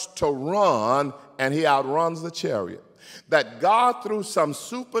starts to run, and he outruns the chariot. That God, through some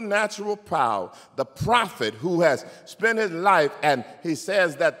supernatural power, the prophet who has spent his life, and he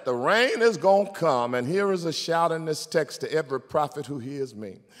says that the rain is going to come, and here is a shout in this text to every prophet who hears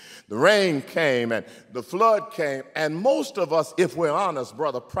me. The rain came and the flood came, and most of us, if we're honest,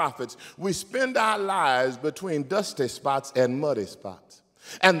 brother prophets, we spend our lives between dusty spots and muddy spots.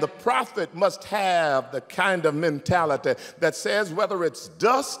 And the prophet must have the kind of mentality that says, whether it's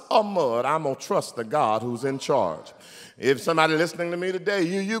dust or mud, I'm going to trust the God who's in charge. If somebody listening to me today,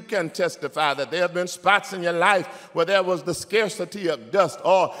 you can testify that there have been spots in your life where there was the scarcity of dust,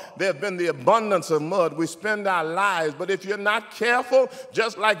 or there have been the abundance of mud. We spend our lives, but if you're not careful,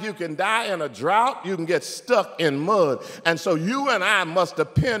 just like you can die in a drought, you can get stuck in mud. And so you and I must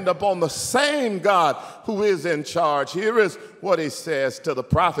depend upon the same God who is in charge. Here is what he says to the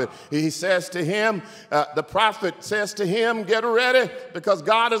prophet. He says to him, the prophet says to him, get ready, because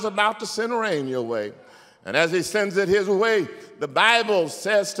God is about to send rain your way. And as he sends it his way, the Bible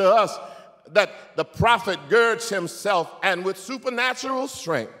says to us that the prophet girds himself, and with supernatural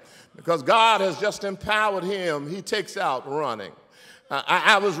strength, because God has just empowered him, he takes out running.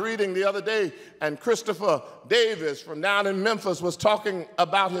 I was reading the other day, and Christopher Davis from down in Memphis was talking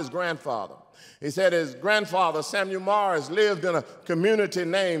about his grandfather. He said his grandfather, Samuel Morris, lived in a community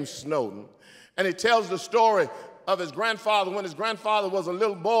named Snowden. And he tells the story of his grandfather. When his grandfather was a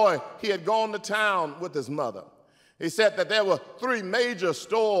little boy, he had gone to town with his mother. He said that there were 3 major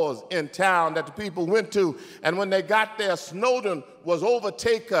stores in town that the people went to, and when they got there, Snowden was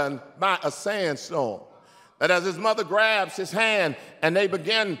overtaken by a sandstorm. That as his mother grabs his hand and they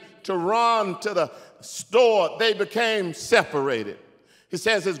began to run to the store, they became separated. He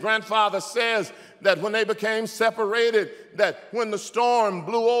says his grandfather says that when they became separated, that when the storm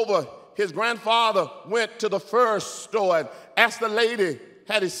blew over, his grandfather went to the first store, asked the lady,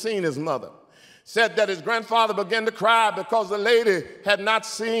 had he seen his mother? Said that his grandfather began to cry because the lady had not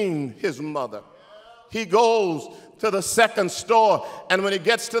seen his mother. He goes to the second store, and when he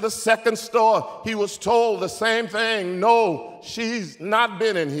gets to the second store, he was told the same thing. No, she's not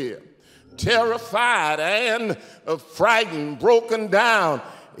been in here. Terrified and frightened, broken down,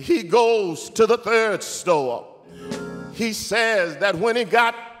 he goes to the third store. He says that when he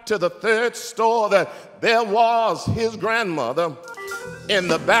got to the third store, that there was his grandmother in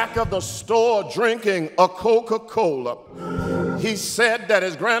the back of the store drinking a Coca-Cola. He said that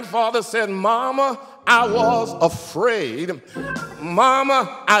his grandfather said, "Mama, I was afraid.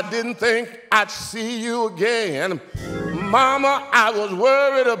 Mama, I didn't think I'd see you again. Mama, I was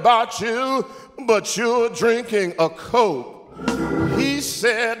worried about you, but you're drinking a Coke." He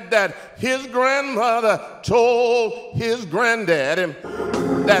said that his grandmother told his granddaddy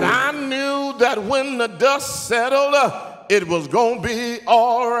that I knew that when the dust settled, it was going to be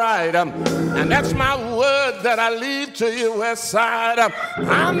all right. And that's my word that I leave to you, Westside.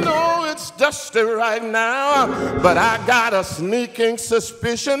 I know it's dusty right now, but I got a sneaking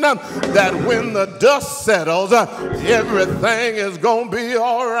suspicion that when the dust settles, everything is going to be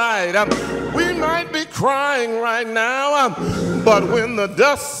all right. We might be crying right now, but when the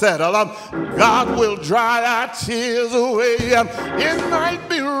dust settles, God will dry our tears away. It might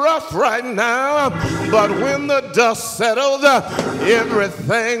be rough right now, but when the dust settles,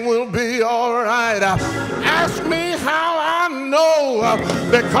 everything will be all right. Ask me how I know,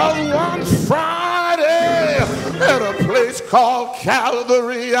 because one Friday at a place called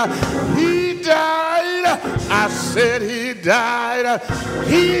Calvary, he died. I said he died.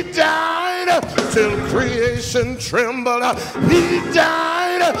 He died till creation trembled. He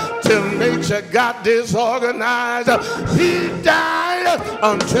died till nature got disorganized. He died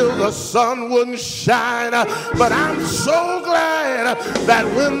until the sun wouldn't shine. But I'm so glad that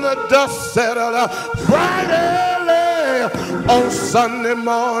when the dust settled, bright early on Sunday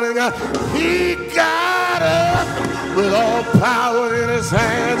morning, he got up with all power in his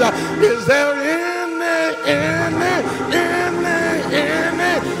hands. Is there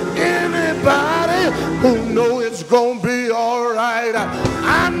anybody who know it's gonna be all right?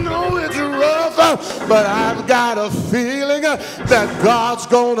 I know it's rough, but I've got a feeling that God's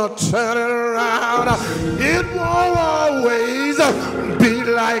gonna turn it around. It won't always be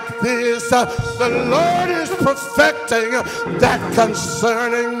like this. The Lord is perfecting that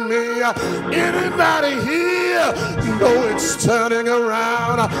concerning me. Anybody here know it's turning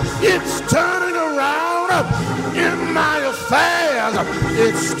around? It's turning around in my affairs.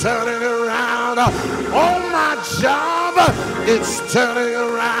 It's turning around on my job. It's turning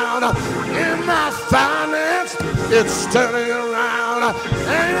around in my finance. It's turning around.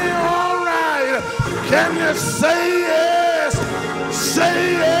 Ain't it all right? Can you say yes?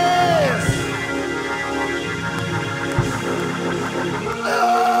 Say yes.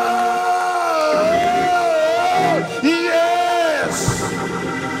 Oh, yes.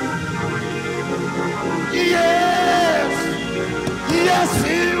 Yes. Yes,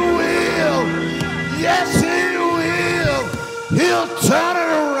 he will. Yes, he will. He'll turn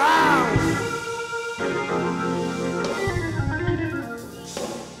it around.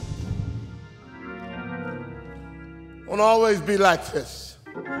 Won't always be like this.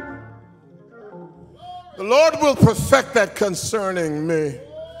 The Lord will perfect that concerning me.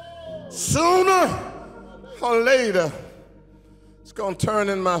 Sooner or later, it's going to turn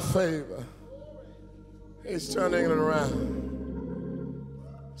in my favor. He's turning it around.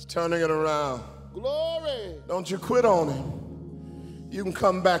 He's turning it around. Glory. Don't you quit on him. You can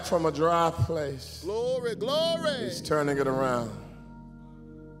come back from a dry place. Glory, glory. He's turning it around.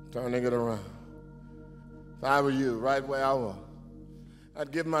 Turning it around. If I were you, right where I was,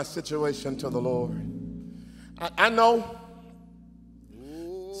 I'd give my situation to the Lord. I know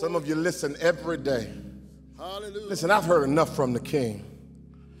some of you listen every day. Hallelujah. Listen, I've heard enough from the King.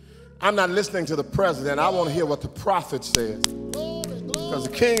 I'm not listening to the president. I want to hear what the prophet says. Because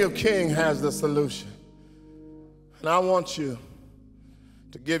the King of Kings has the solution. And I want you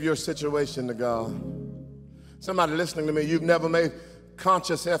to give your situation to God. Somebody listening to me, you've never made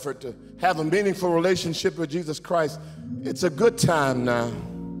conscious effort to have a meaningful relationship with Jesus Christ. It's a good time now.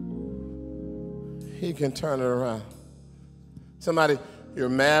 He can turn it around. Somebody, your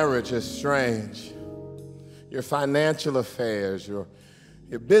marriage is strange. Your financial affairs, your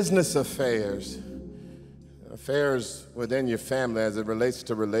business affairs, affairs within your family as it relates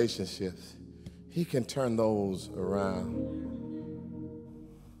to relationships. He can turn those around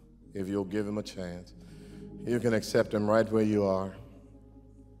if you'll give him a chance. You can accept him right where you are.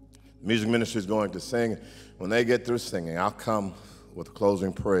 Music ministry is going to sing. When they get through singing, I'll come with a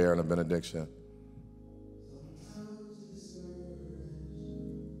closing prayer and a benediction.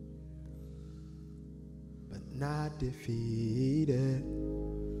 But not defeated,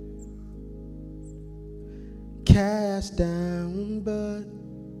 cast down, but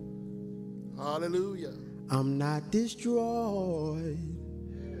hallelujah. I'm not destroyed.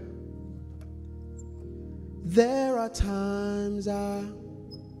 There are times I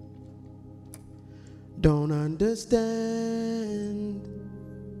don't understand.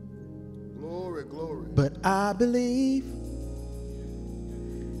 Glory, glory. But I believe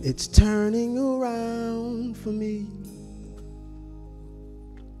it's turning around for me.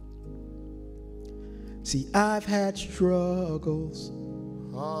 See, I've had struggles,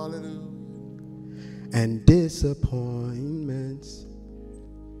 Hallelujah, and disappointments.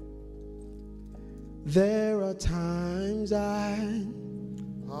 There are times I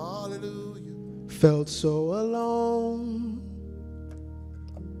hallelujah, felt so alone,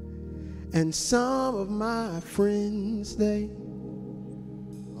 and some of my friends, they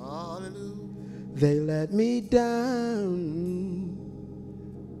let me down.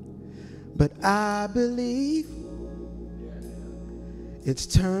 But I believe it's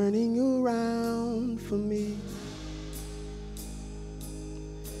turning around for me.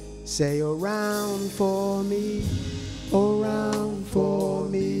 Say around for me, around for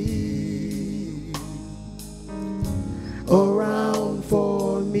me, around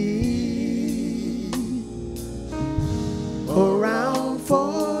for me, around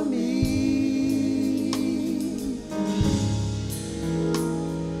for me.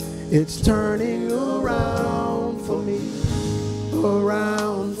 It's turning around for me,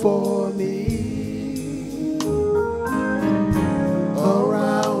 around for me,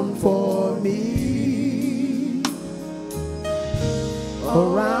 around for me,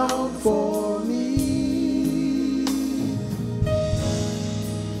 around for me.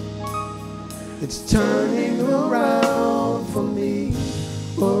 It's turning around for me,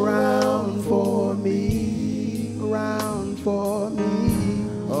 around for me, around for me,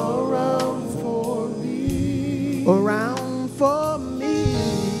 around for me, around for me,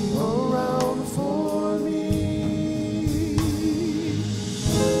 around for me.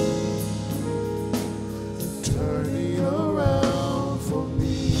 Turning around for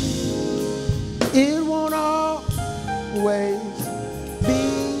me. It won't always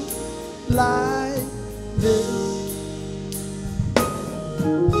be like this.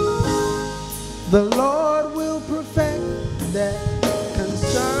 The Lord will perfect that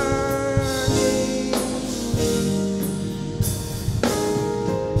concerning me,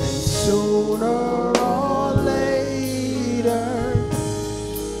 and sooner or later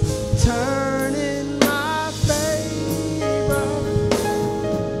turn in my favor.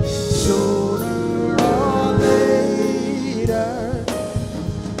 Sooner or later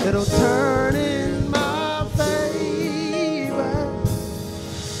it'll turn in my favor.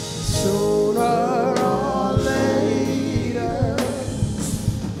 Sooner or later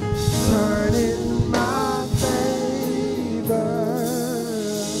turn in my favor.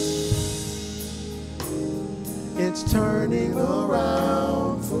 It's turning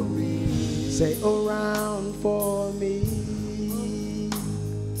around for me. Say around for me.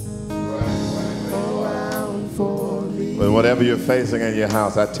 Around for me. But whatever you're facing in your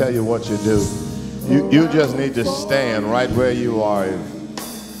house, I tell you what you do. You just need to stand right where you are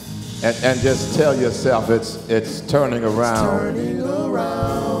and just tell yourself it's turning around. Turning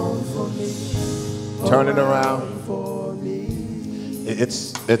around for me. Turning around. For me.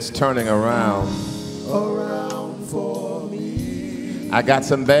 It's turning around. Around for me. I got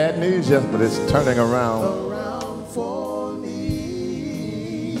some bad news, yes, but it's turning around. Around for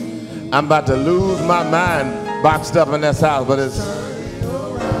me. I'm about to lose my mind boxed up in this house, but it's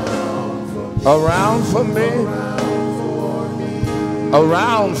around for me.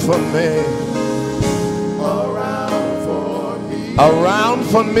 Around for me. Around for me. Around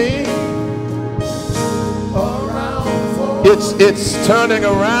for me. Around for It's turning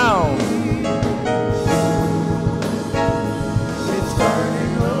around. It's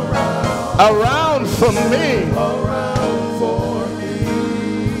turning around. Around for me. Around for me.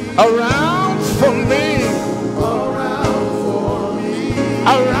 Around for me. Around for me.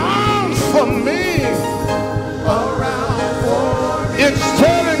 Around for me. Around for me. It's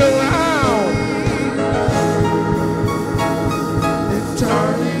turning around. It's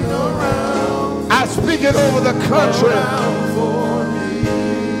turning around. I speak it over the country. Around for me.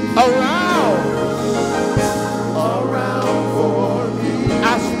 Around. Around for me.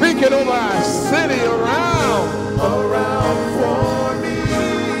 I speak it over our city. Around. Around for me.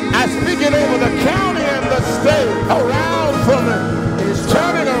 I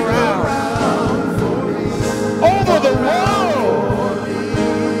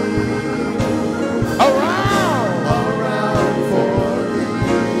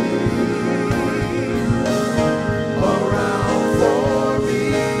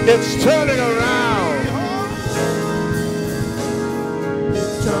It's turning around.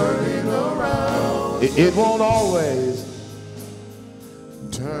 It's turning around. It won't always.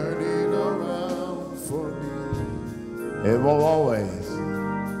 Turning around for me. It won't always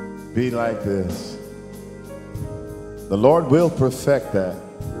be like this. The Lord will perfect that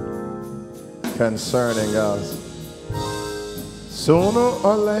concerning us. Sooner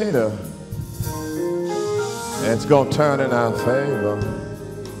or later, it's going to turn in our favor.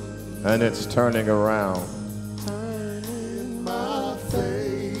 And it's turning around. Turning my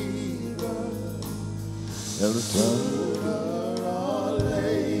favor. Sooner or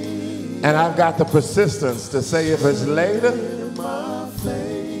later. And I've got the persistence to say if it's later, My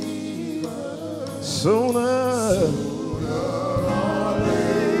favor. sooner Or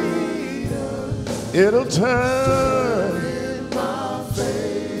later. it'll turn. In my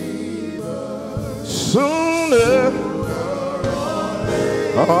favor. Sooner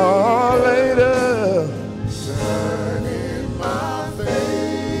or later. Turn in my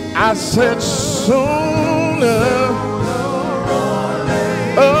favor. I said sooner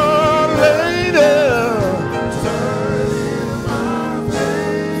or later. Turn in my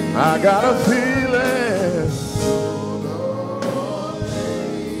favor. I got a feeling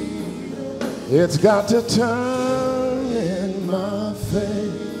it's got to turn in my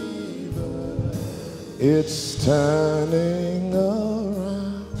favor. It's turning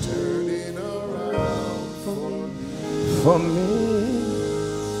around Turning around for me.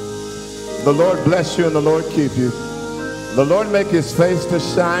 The Lord bless you and the Lord keep you. The Lord make his face to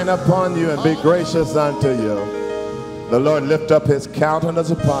shine upon you and be gracious unto you. The Lord lift up his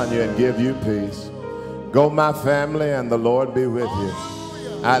countenance upon you and give you peace. Go, my family, and the Lord be with you.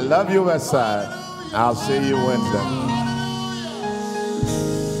 I love you, Westside. I'll see you Wednesday.